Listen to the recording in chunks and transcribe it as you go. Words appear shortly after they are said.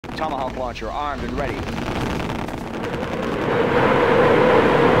Tomahawk launcher armed and ready.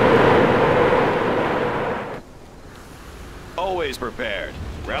 Always prepared.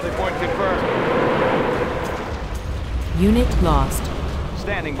 Rally point confirmed. Unit lost.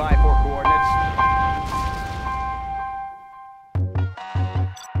 Standing by for coordinates.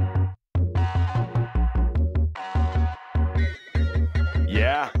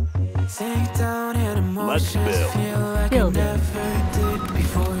 Yeah. Let's build. Build.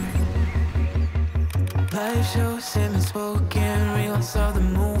 Life shows him spoken reels of the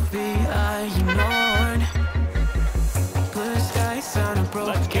movie I ignored. Blue skies on a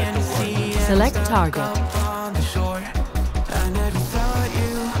broken sea. Select target. On the shore. I never thought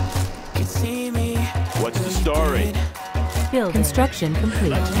you could see me. What's the story? Build. Construction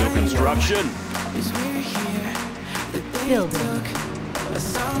complete. New construction. Building.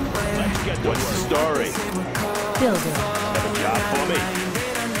 What's the story? Building. Have a job for me?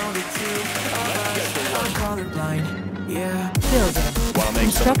 Building. Wanna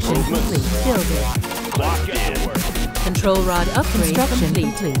make some Construction improvements? complete. Building. Clock in. Control rod upgrade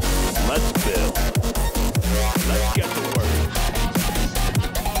complete. Let's build. Let's get to work.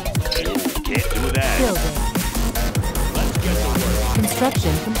 Can't do that. Building. Let's get to work.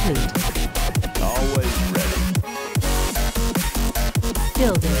 Construction complete. Always ready.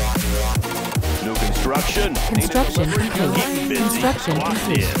 Building. New construction. Construction Keep complete. busy. Construction Clock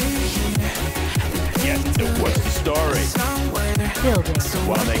complete. in. Get to what's the story? Building.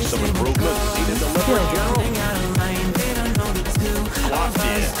 Wanna make some improvements? Need a delivery, Building. General? Clocked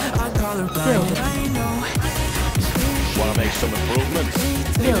in. Building. Wanna make some improvements?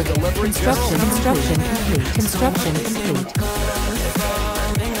 Building. Delivery, Construction. General? Construction complete. Construction complete.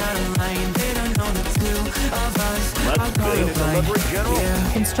 Let's build. Delivery,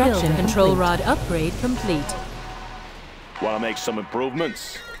 General? Construction control rod upgrade complete. Wanna make some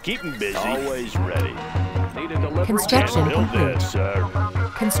improvements? Keep 'em busy. Always ready. Need a delivery, Construction General? Build complete. that, sir.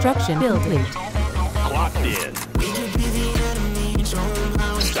 Construction building. Clocked in.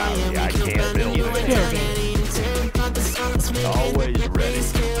 Sorry, I can't build it. Building. Always ready.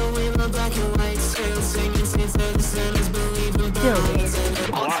 Building.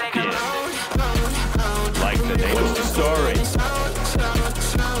 Clocked in. Like the name. What's the story?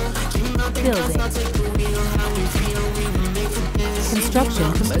 Building. Construction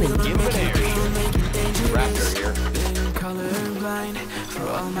complete. Give it air. Raptor here.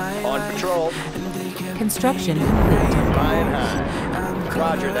 On patrol. Construction complete. Flying high.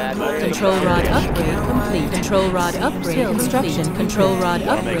 Roger that. Control rod upgrade complete. Control rod upgrade construction. Control rod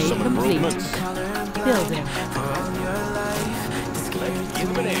Wanna make upgrade some complete. improvements? Building.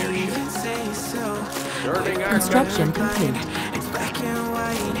 Give an airship. Serving our Construction complete.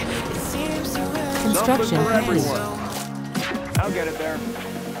 Construction Something for complete. everyone. I'll get it there.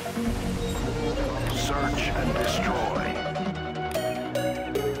 Search and destroy.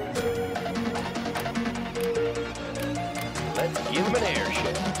 Let's give him an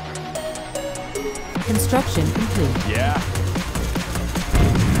airship. Construction complete. Yeah.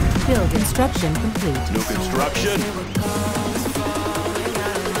 Build construction complete. New construction.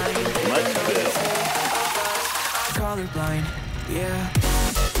 Let's build. Colorblind, yeah.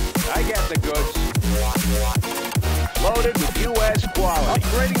 I got the goods. Loaded with U.S. quality.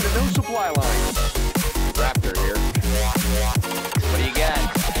 Upgrading the new supply line. Raptor here. What do you got?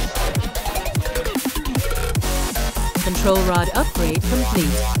 Control rod upgrade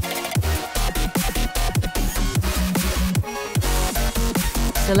complete.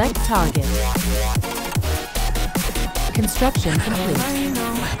 Select target. Construction complete.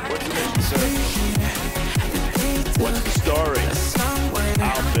 What's the mission, sir? What's the story?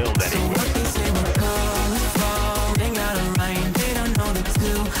 I'll build anywhere.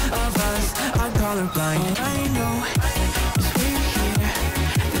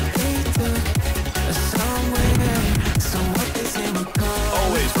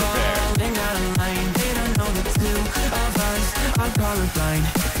 Always prepared.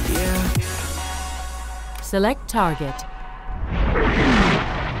 Select target.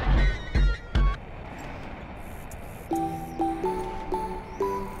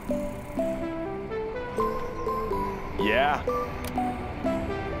 Yeah.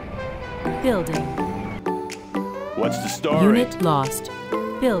 Building. What's the story? Unit lost.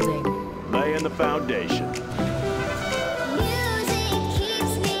 Building. Laying the foundation.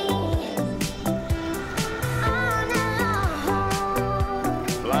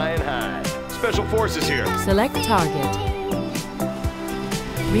 Flying high. Special forces here. Select target.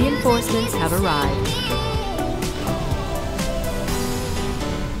 Reinforcements have arrived.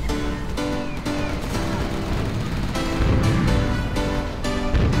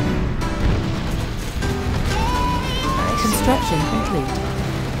 Construction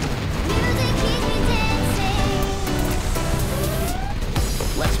complete.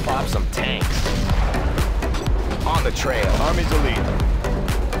 Let's pop some tanks. On the trail. Army's elite.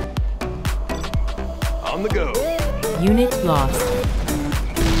 On the go. Unit lost.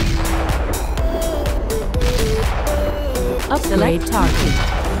 Upgrade target.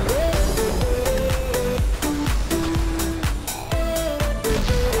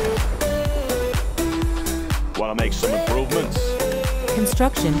 Want to make some improvements?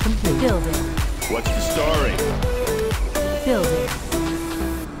 Construction complete. Building. What's the story? Building.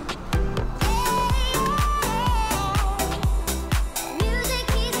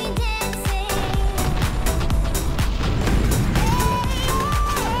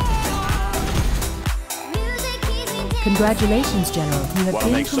 Congratulations, General. You have Want to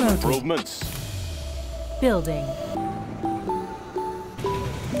been make some promoted. improvements? Building.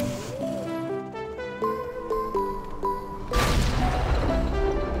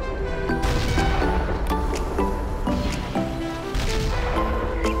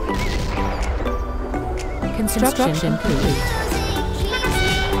 Construction complete.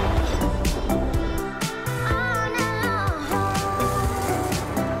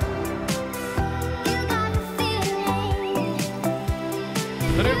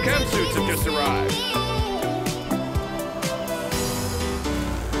 The new chem suits have just arrived.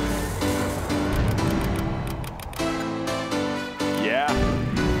 Yeah.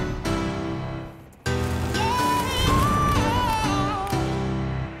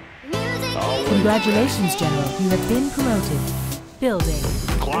 Always Congratulations, General. You have been promoted. Building.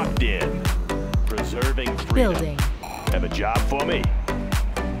 clocked in. Preserving freedom. Building. Have a job for me?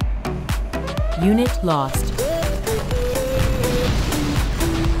 Unit lost.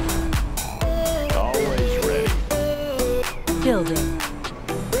 Always ready. Building.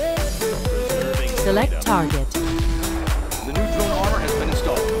 Preserving Select freedom. target. The new drone armor has been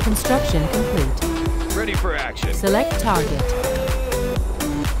installed. Construction complete. Ready for action. Select target.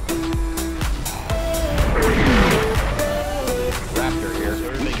 Raptor here.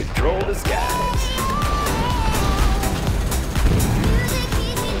 They control the skies.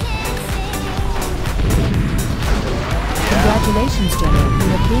 Congratulations, General. You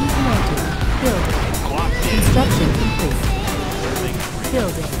have been promoted. Building. Clocked in. Construction complete. Preserving freedom.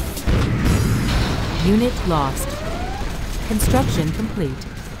 Building. Unit lost. Construction complete.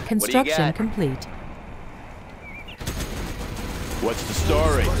 Construction got? complete. What's the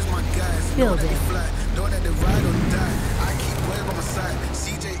story? Building.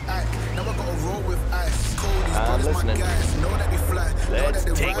 I'm listening. Let's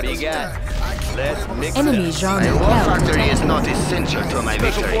take what do you got? Let's mix Enemy it up. genre My war held. factory is not essential to my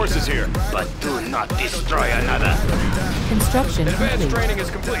Special victory, forces here. but do not destroy another. Construction Advanced complete. training is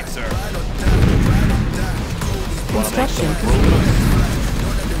complete, sir. Construction complete.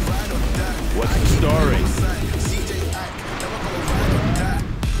 What's the story?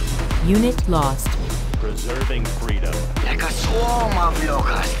 Unit lost. Preserving freedom. Like a swarm of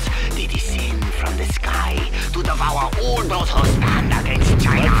locusts, they descend from the sky to devour all those who stand against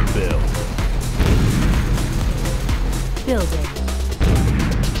China. Let's build. Building.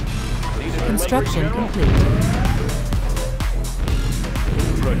 Construction complete.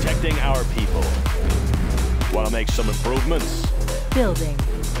 Protecting our people. Want to make some improvements? Building.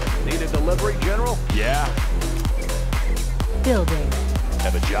 Need a delivery, General? Yeah. Building.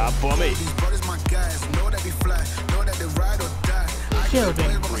 Have a job for me?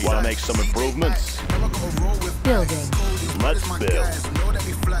 Building. Want to make some improvements? Building. Let's build.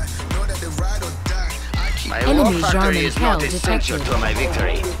 My war Enemy factory German is hell not essential detected. to my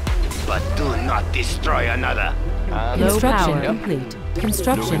victory, but do not destroy another. Low Construction power complete.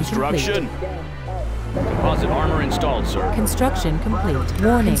 Construction New construction. complete. Composite armor installed, sir. Construction complete.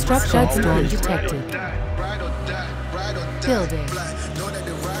 Warning. Scud storm detected. Building.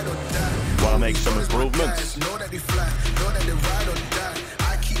 Want to make some improvements?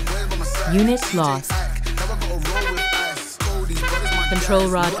 Unit lost. Control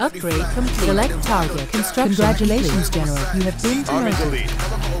rod upgrade complete. Select target. Construction. Congratulations, General. You have been Army's promoted. elite.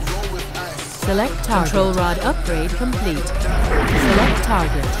 Select target. Control rod upgrade complete. Select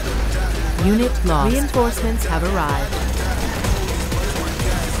target. Unit lost. Reinforcements have arrived.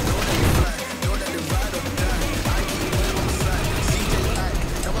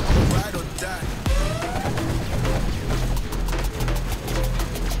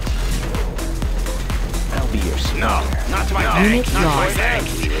 I'll be your No, not my Unit thanks, not my lost.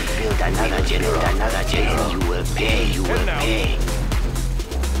 thanks. We will build another general, and you will pay, you will pay.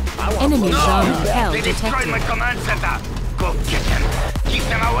 Enemy genre hell They destroyed my detected. command center. Go get them. Keep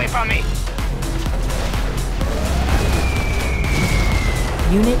them away from me.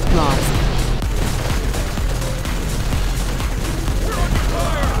 Unit lost.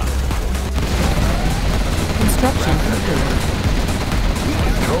 Construction complete. We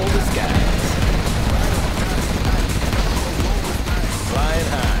control the skies. Flying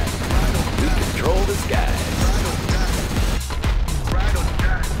high. We control the skies.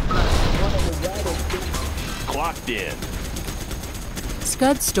 Clocked in.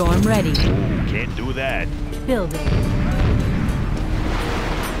 Scud storm ready. Ooh, can't do that. Building.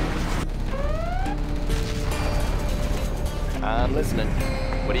 I'm listening.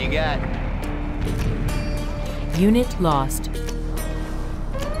 What do you got? Unit lost.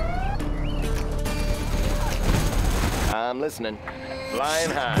 I'm listening.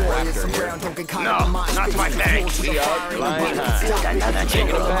 Flying high. Raptor here. No, not my tank. We are flying high. Another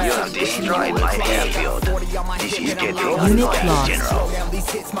general. You have destroyed my airfield. This is getting Unit lost. General.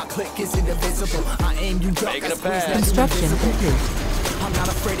 Making a pass. Construction complete. I'm not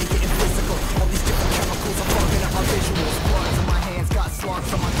afraid of getting physical. All these different chemicals are fucking up my visuals. Bloods on my hands, got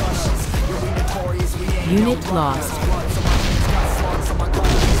slugs on my gunners. You're notorious, we ain't Unit lost. Bloods on my hands, got slugs on my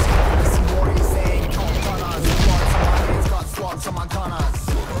gunners. Some warriors, they ain't called gunners. Bloods on my hands, got slugs on my gunners.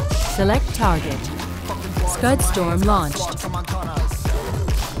 Select target. Scud storm launched. Slugs on my gunners. Put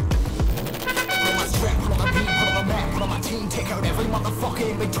on my strap, put on my beat, put on my map, put on my team. Take out every motherfucker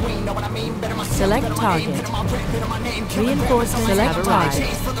in between. Know what I mean? Better myself, Select better my name, target. better my rep, better my name. Reinforcements have arrived.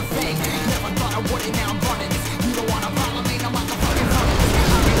 For the fame. Never thought I would, and now I'm running. You don't wanna follow me, no motherfucking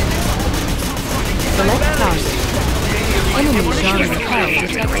Select target. Enemy genre hell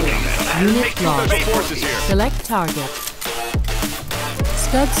detected. Unit lost. Select target.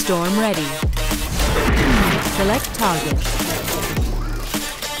 Scud storm ready. Select target.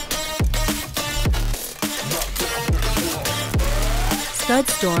 Scud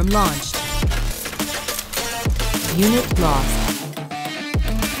storm launched. Unit lost.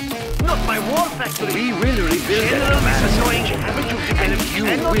 Not my war factory. We will rebuild it, annoying. Haven't you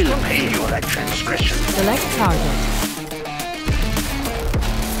developed? You will pay for that transgression. Select target.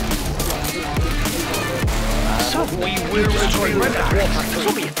 So we will destroy your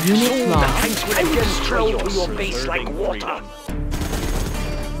Soviet. Unit lost. Tanks will again throw through your base like water.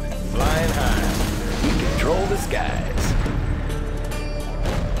 Flying high. We control the skies.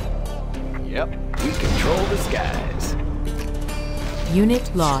 Yep, we control the skies. Unit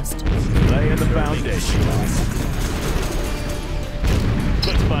lost. Laying the foundation.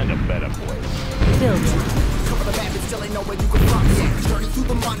 Let's find a better place. Building.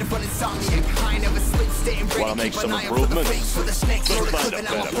 Wanna make some improvements? Let's find a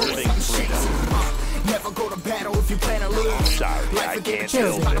better place. Never go to battle if you plan to lose. Sorry, I can't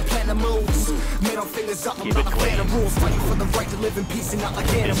build By the it. plan of moves. Middle fingers up, I'm Keep not it a fan clean. of rules. Fighting for the right to live in peace and not like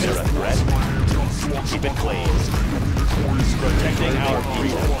Is animals. there a threat? Keep it clean. Protecting our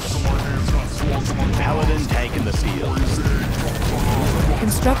freedoms. Paladin tank in the field.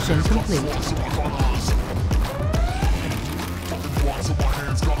 Construction complete.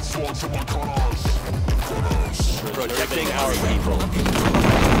 Protecting our people.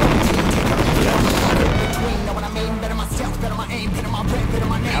 Know what I mean? Better myself, better my aim, better my rep, better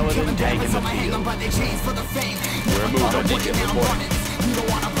my name. Paladin Killing tank in diamonds the on my hand, field. I'm by their chains for the fame. We're moving. Beacon reporting. You don't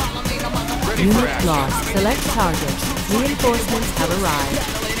wanna follow me, no motherfucking Unit lost. Select target. Reinforcements have arrived.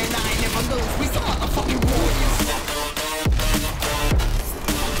 battling and I ain't never lose. We some motherfucking warriors.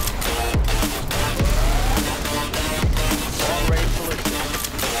 All range ballistic.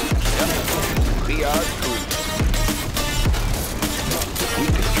 Yep. We are cruising. We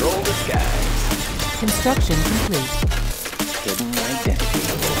control the skies. Construction complete. Hidden identity.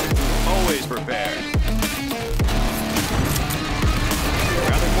 Always prepared.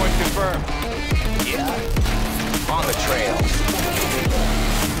 Grounding point confirmed. Yeah. On the trail.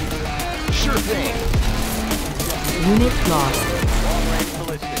 Sure thing. Unit lost. Long range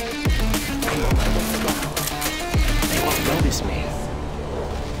ballistic. They won't notice me.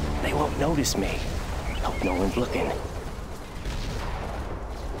 They won't notice me. Hope no one's looking.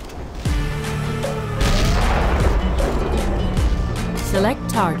 Select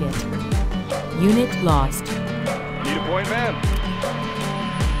target. Unit lost. Need a point, man.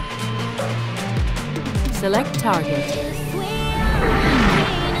 Select target.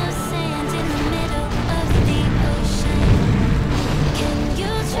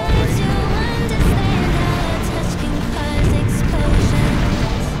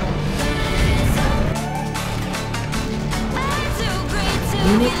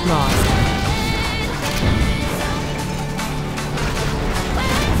 Unit lost.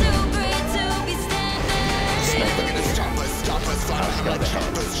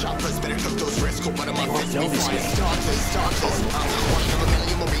 They won't notice me.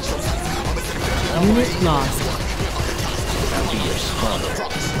 Unit lost. I'll be your spawner.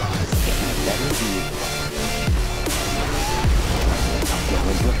 Getting a better view. I'll go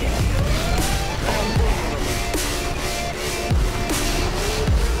and look at you.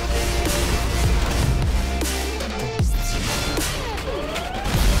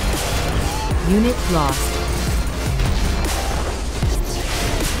 Unit lost.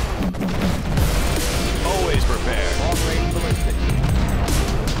 Always prepared. Long-range ballistic.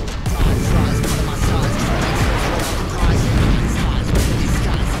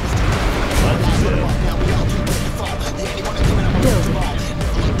 Building.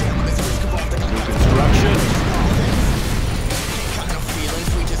 New construction.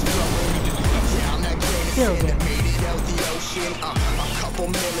 Building.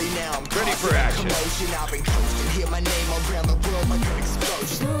 Ready for action.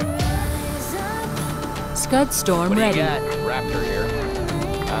 Scud storm What do you ready. got? Raptor here.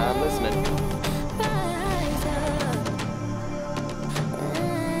 I'm listening.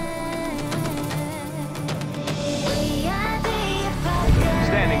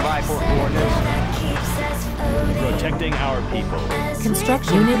 Standing by for coordinates. Protecting our people.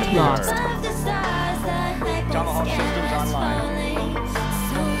 Construction unit lost. Tomahawk systems online.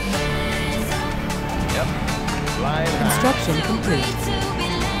 Yep. Flying high. Construction complete.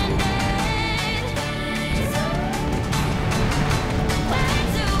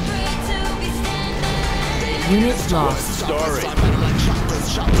 Unit lost. Story.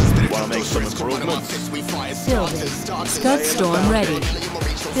 Want to make some improvements? Building. Scud storm ready.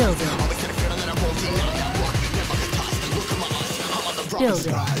 Building.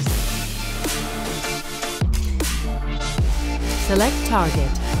 Building. Select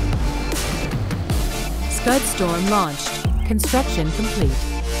target. Scud storm launched. Construction complete.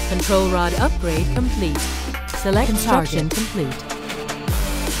 Control rod upgrade complete. Select construction complete.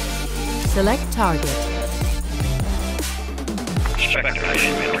 Select target. Spectre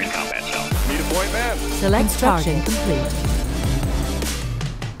in combat zone. Need a point, man. Select construction complete.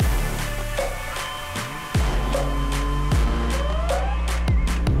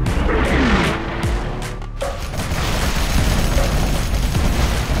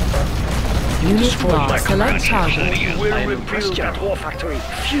 Unit lost. Select target. You will rebuild that war factory.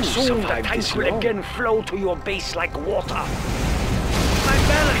 Soon the tanks will again flow to your base like water. My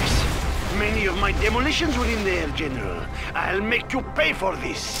barracks. Many of my demolitions were in there, General. I'll make you pay for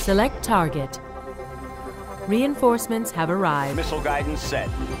this. Select target. Reinforcements have arrived. Missile guidance set.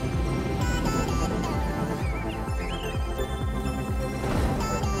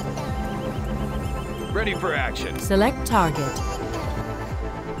 Ready for action. Select target.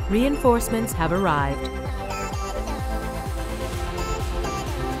 Reinforcements have arrived.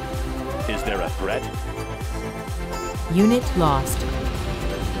 Is there a threat? Unit lost.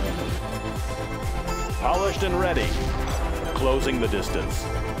 Polished and ready. Closing the distance.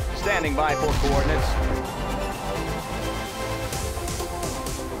 Standing by for coordinates.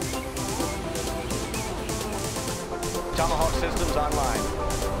 Tomahawk systems online.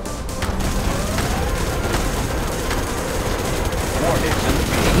 Warheads in the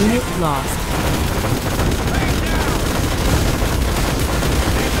field. Unit lost.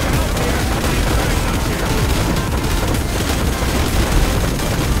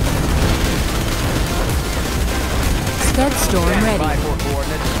 Scud storm Standing by ready. for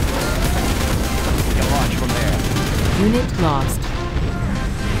coordinates. We can launch from there. Unit lost.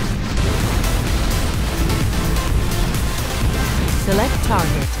 Select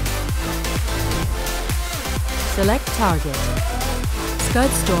target. Select target. Scud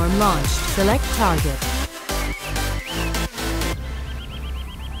storm launched. Select target.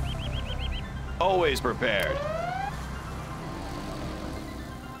 Always prepared.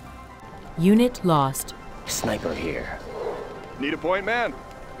 Unit lost. Sniper here. Need a point, man?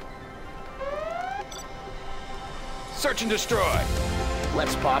 Search and destroy.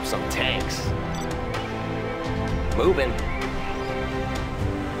 Let's pop some tanks. Moving.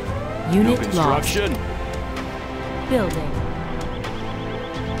 New Unit lost. construction. Building.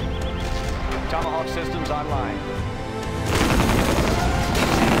 Tomahawk systems online.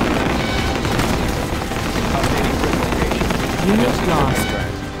 Updating grid location. Unit lost.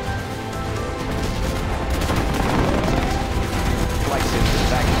 Flight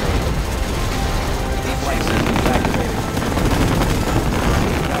systems activated. Flight systems activated.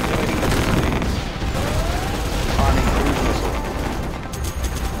 Calculating missile speeds. Arming cruise missile.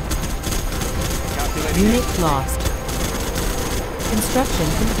 Calculating Unit lost. Construction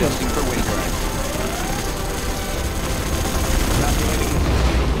complete. adjusting for wind current. Calculating missile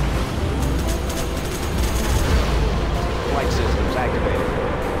speed. Flight systems activated.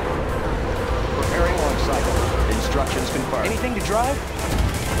 Prepare anything to drive?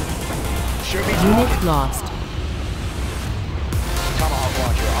 Sure be Unit lost. Tomahawk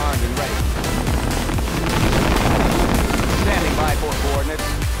launcher armed and ready. Standing by for coordinates.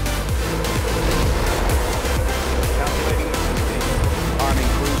 Calculating missile speed. Arming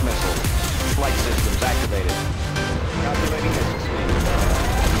cruise missile. Flight systems activated. Calculating missile speed.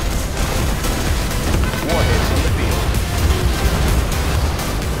 Warheads in the field.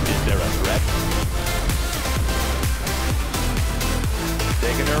 Is there a threat?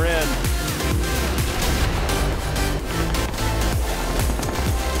 Taking her in.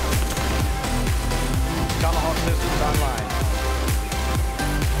 Tomahawk systems online.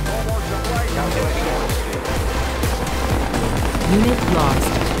 Almost a flight. Calculating missile speed. Unit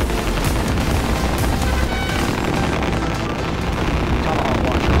lost. Tomahawk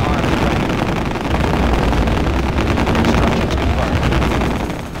launcher armed and ready. Instructions confirmed.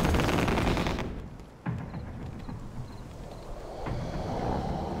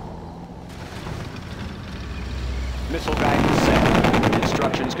 Missile guidance set.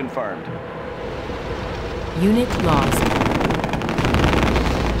 Instructions confirmed. Unit lost.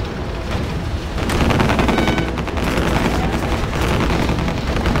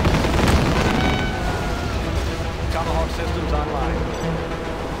 Tomahawk systems online.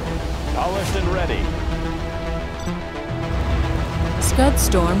 Polished and ready. Scud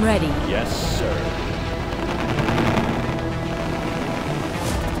storm ready. Yes, sir.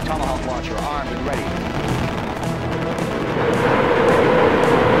 Tomahawk launcher armed and ready.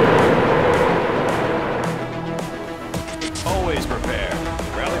 Always prepare.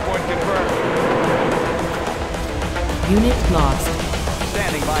 Rally point confirmed. Unit lost.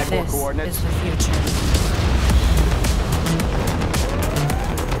 Standing by for This coordinates. is the future.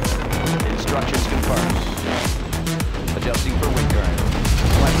 Instructions confirmed. Adjusting for wind current.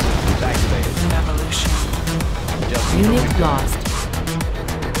 Flight systems activated. Evolution. Adjusting for Unit wind current. lost.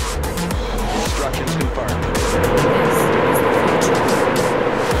 Instructions confirmed. This is the future.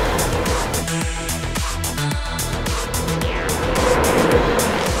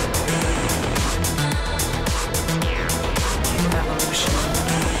 Evolution.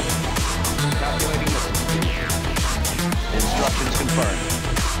 Calculating missile speed. Instructions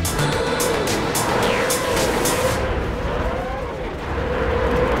confirmed.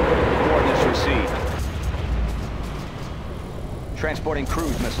 Coordinates received. Transporting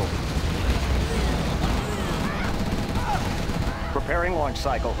cruise missile. Preparing launch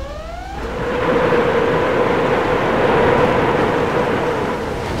cycle.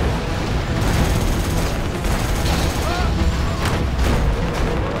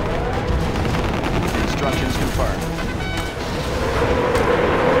 Instructions confirmed.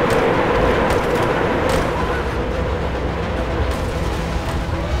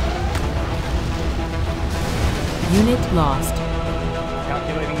 Unit lost.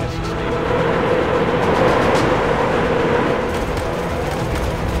 Calculating missile speed.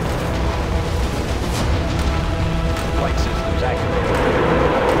 Flight systems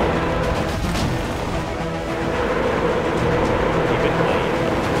activated. Keep it clean.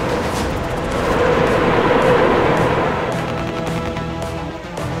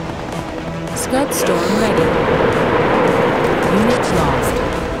 Scud storm ready. Unit lost.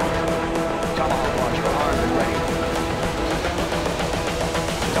 Tomahawk launcher armed and ready.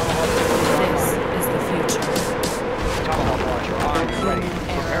 Tomahawk systems This online. is the future. Tomahawk launcher armed and ready.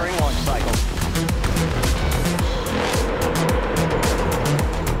 Preparing launch cycle.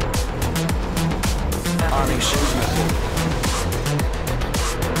 Arming cruise missile.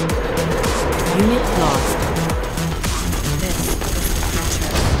 Unit lost. This is the future.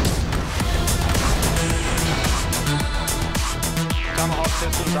 Tomahawk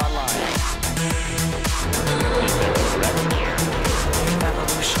systems online. Is there a threat?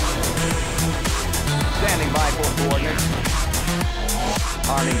 Evolution. Standing by for coordinates.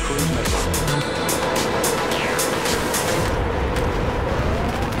 Arming cruise missile.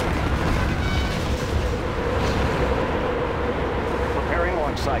 Preparing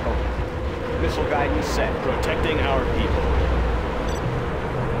launch cycle. Missile guidance set. Protecting our people.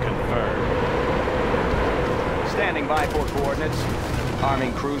 Confirmed. Standing by for coordinates.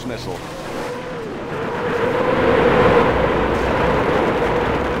 Arming cruise missile.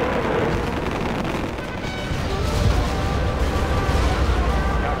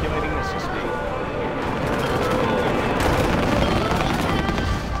 Calculating missile speed.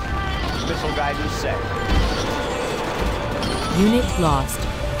 Missile guidance set. Unit lost.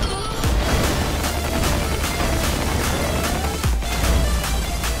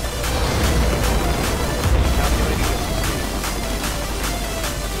 Calculating missile speed.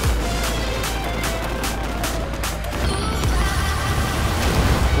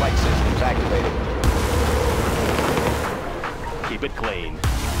 clean.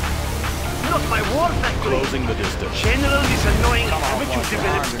 Not my war factory! Closing the distance. General, this annoying habit you launcher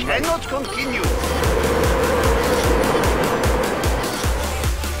developed armed and ready. cannot continue.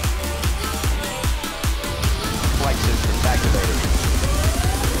 Flight systems activated.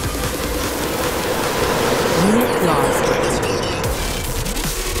 Unit lost.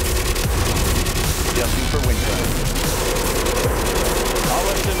 Adjusting for wind current.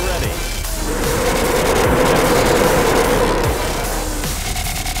 Polished and ready.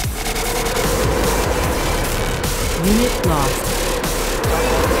 Unit lost.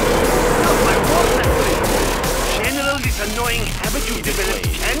 Not my war factory! General, this annoying habit you developed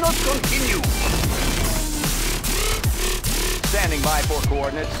cannot continue. Standing by for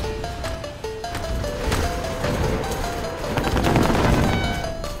coordinates.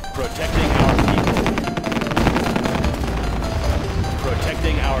 Protecting our people.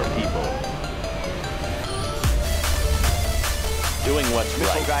 Protecting our people. Doing what's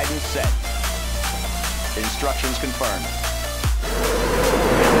Missile right. guidance set. Instructions confirmed.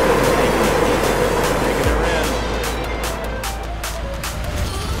 Taking her in.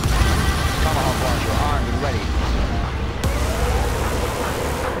 Tomahawk launcher armed and ready.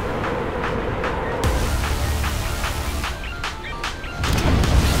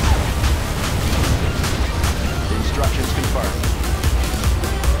 Instructions confirmed.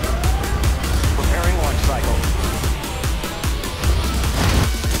 Preparing launch cycle.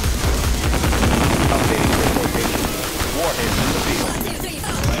 Updating grid location. Warheads in the field.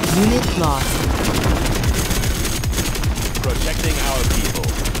 Unit lost. Protecting our people.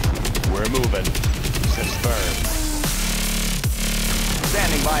 We're moving. Confirmed.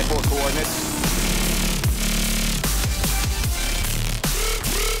 Standing by for coordinates.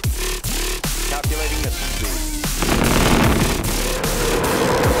 Calculating missile speed.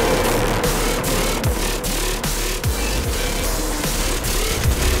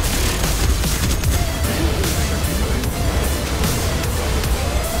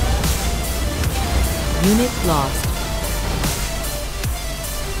 Unit lost.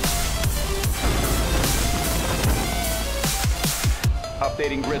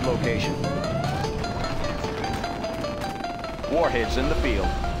 Updating grid location. Warheads in the field.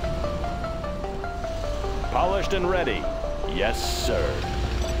 Polished and ready. Yes, sir.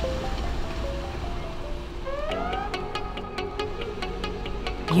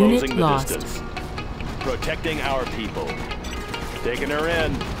 Unit Closing the lost. distance. Protecting our people. Taking her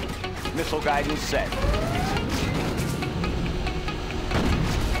in. Missile guidance set.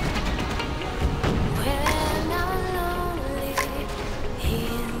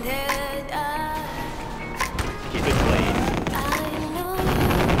 Keep it clean.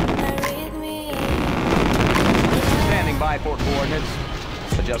 Standing by for coordinates.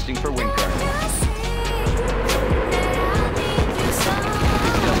 Adjusting for wind current.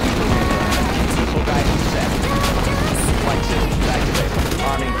 Missile guidance set. Flight systems activated.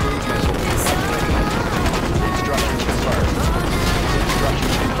 Arming cruise missile. Instructions confirmed.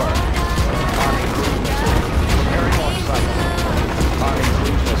 Instructions confirmed. Arming cruise missile. Preparing launch cycle. Arming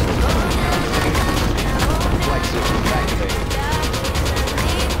cruise missile. Flight systems activated.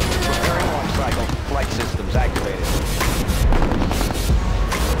 Preparing launch cycle. Flight systems activated.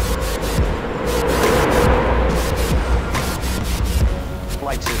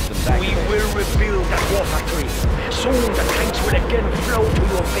 Flight systems We activated. will rebuild that war factory. Soon the tanks will again flow to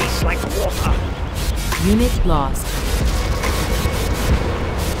your base like water. Unit lost.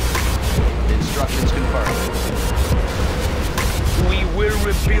 Instructions confirmed. We will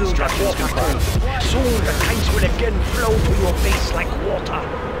rebuild that war Instructions factory. confirmed. Soon the tanks will again flow to your base like water.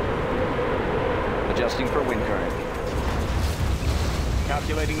 Adjusting for wind current.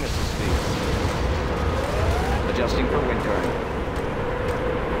 Calculating missile speed. Adjusting for wind current.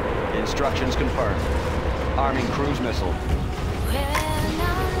 Instructions confirmed. Arming cruise missile.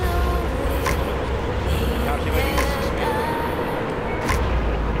 Calculating missile speed.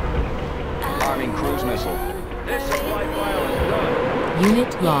 Arming cruise missile. This supply file is done.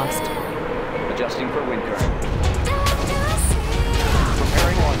 Unit lost. Adjusting for wind current.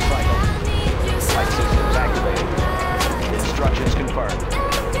 Preparing launch cycle. Flight systems activated. Instructions confirmed.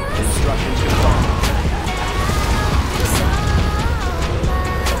 Instructions confirmed.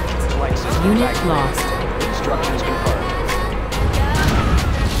 Flight systems Unit activated. lost. Instructions confirmed.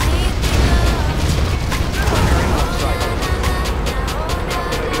 Preparing launch cycle.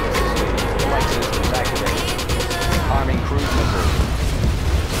 Flight systems activated. Arming cruise missile.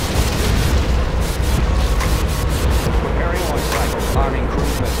 Preparing launch cycle. Arming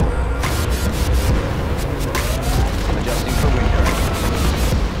cruise missile. Adjusting for wind current.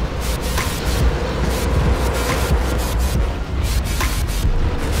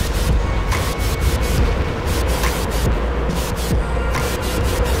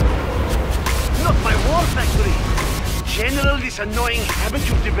 annoying habit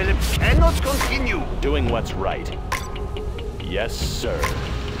you've developed cannot continue. Doing what's right. Yes, sir.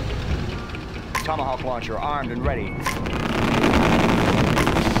 Tomahawk launcher armed and ready.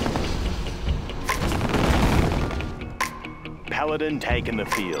 Paladin tank in the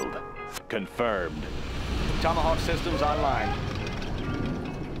field. Confirmed. Tomahawk systems online.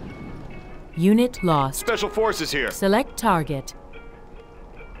 Unit lost. Special forces here. Select target.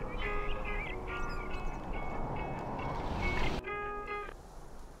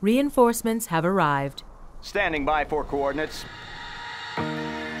 Reinforcements have arrived. Standing by for coordinates.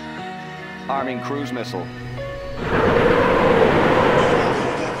 Arming cruise missile.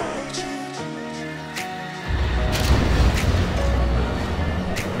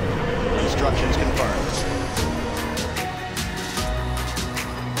 Instructions confirmed.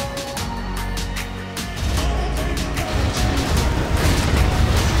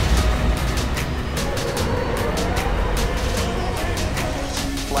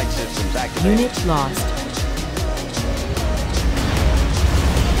 Flight systems activated. Unit lost.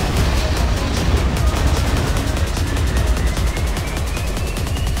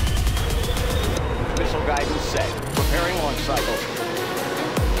 Missile guidance set. Preparing launch cycle.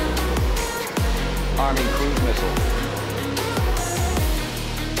 Arming cruise missile.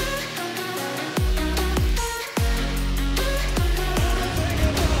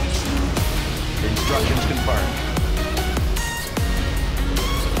 Instructions confirmed.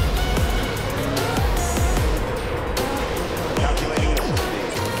 Calculating missile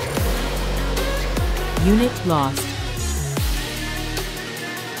speed. Unit lost.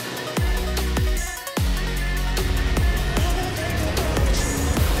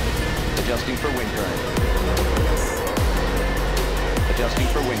 Adjusting for wind current. Adjusting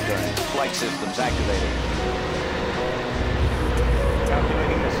for wind current. Flight systems activated.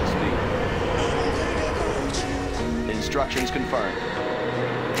 Calculating missile speed. Instructions confirmed.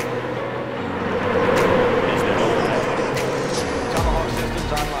 Tomahawk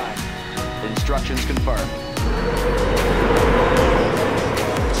systems online. Instructions confirmed.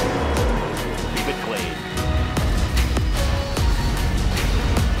 Keep it clean.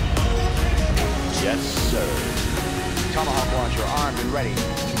 Yes, sir. Tomahawk launcher armed and ready.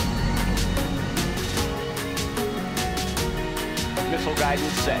 Missile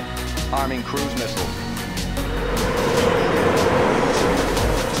guidance set. Arming cruise missiles.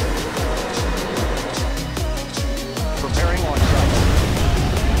 Preparing launch cycle.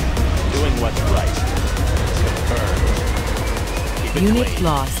 Doing what's right. Confirmed. Keep it Unit clean.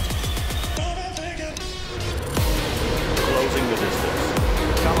 lost. Closing the distance.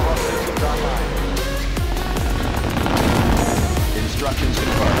 Tomahawk systems online. Instructions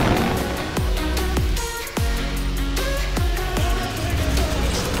confirmed.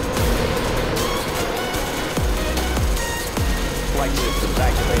 Flight systems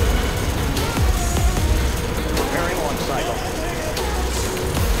activated. Preparing launch cycle.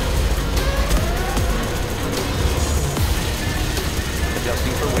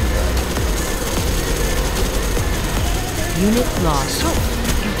 Adjusting for wind current. Unit lost. So,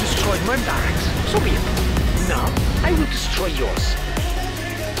 you destroyed my barracks. So be it. Now, I will destroy yours.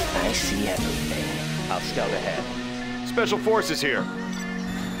 I see everything. I'll scout ahead. Special forces here.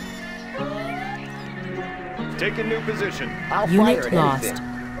 Taking new position. I'll Unit fire at lost. anything.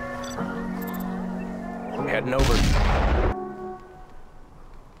 I'm heading over.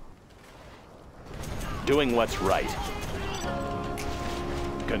 Doing what's right.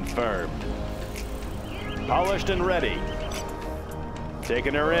 Confirmed. Polished and ready.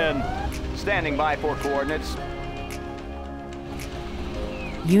 Taking her in. Standing by for coordinates.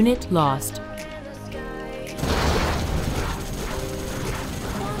 Unit lost.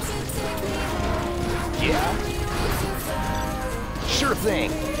 Yeah? Sure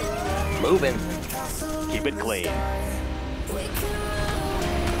thing. Moving. Keep it clean.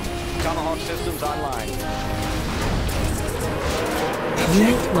 Tomahawk systems online.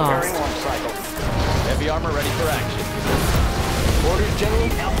 Unit Preparing lost. launch cycle. Heavy armor ready for action. Orders, General.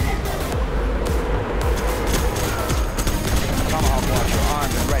 Tomahawk launcher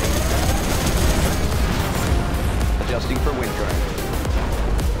armed and ready. Adjusting for wind current.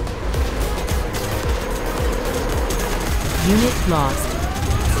 Unit lost.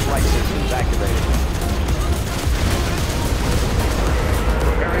 Flight systems activated.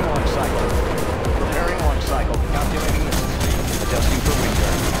 Preparing launch cycle. Preparing launch cycle. Calculating missile speed. Adjusting for wind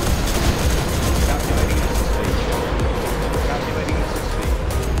current. Calculating missile speed. Calculating missile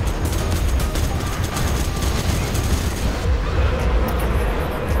speed.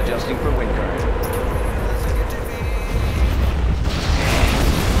 Adjusting for wind current.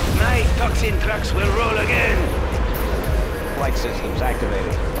 My toxin trucks will roll again. Flight systems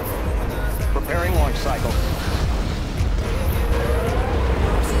activated. Preparing launch cycle.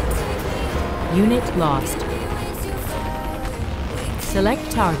 Unit lost. Select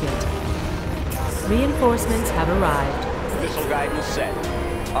target. Reinforcements have arrived. Missile guidance set.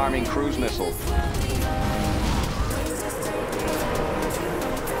 Arming cruise missile.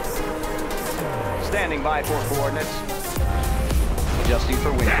 Standing by for coordinates. Adjusting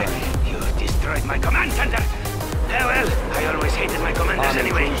for wind current. You destroyed my command center! Well, I always hated my commanders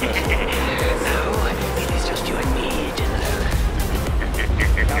anyway. Now, it is just you and me, General.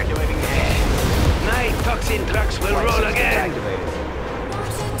 Calculating My toxin trucks will flight roll systems again! activated.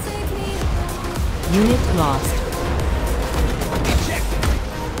 Unit lost.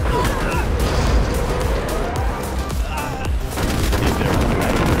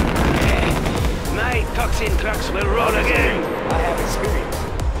 My toxin trucks will roll again! I have experience.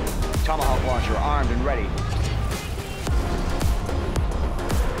 Tomahawk launcher armed and ready.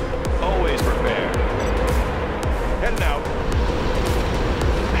 Always prepare. Heading out.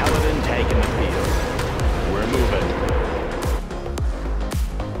 Paladin tank in the field. We're moving.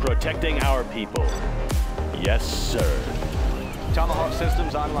 Protecting our people. Yes, sir. Tomahawk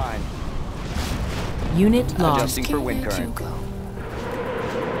systems online. Unit lost. Adjusting for wind current.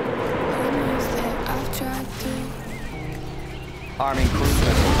 Arming cruise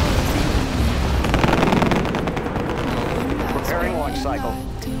missile. Preparing launch cycle.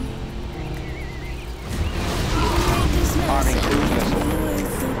 Arming cruise missile.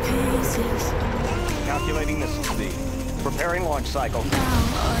 Calculating missile speed. Preparing launch cycle.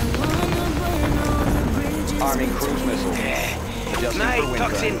 Arming cruise missile. Adjusting My for wind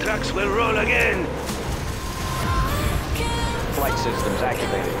toxin current. trucks will roll again! Flight systems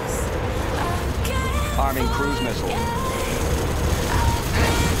activated. Arming cruise missile.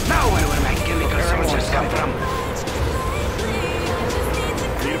 Now where will my chemical soldiers come from?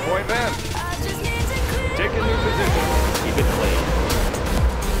 Need a point man. Take a new position. Keep it clean.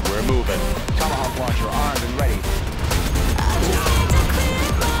 We're moving. Tomahawk launcher armed and ready.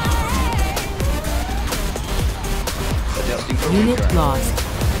 Adjusting for wind Unit current. lost.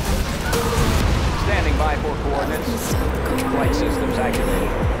 Standing by for coordinates. Flight systems activated.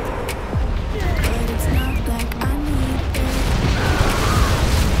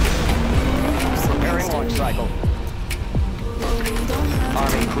 Preparing launch cycle.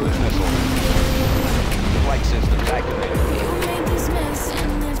 Arming cruise missile. Flight systems activated.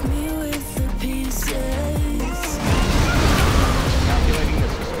 Calculating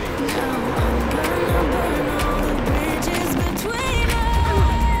missile speed.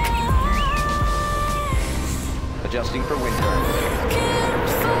 Adjusting for wind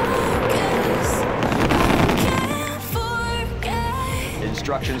current.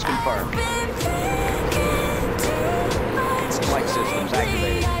 Instructions confirmed. Flight systems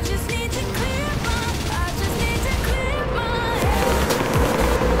activated.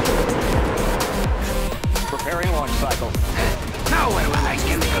 Preparing launch cycle. Now where will my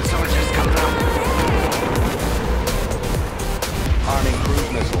chemical soldiers come from? Arming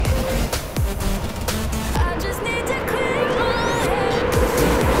cruise missile.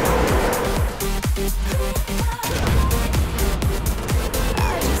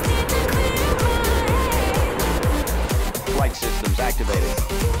 Flight systems activated.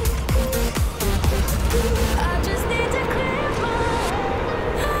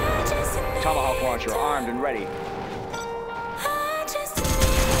 Tomahawk launcher armed and ready.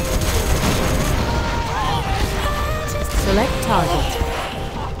 Select target.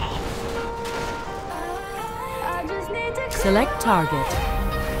 Select target.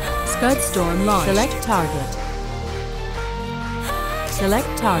 Scud storm launch. Select target.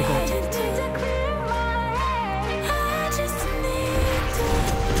 Select target.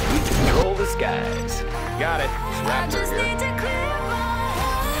 Control the skies. Got it. Raptor here.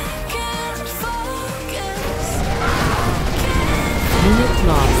 Unit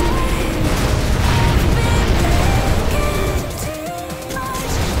lost.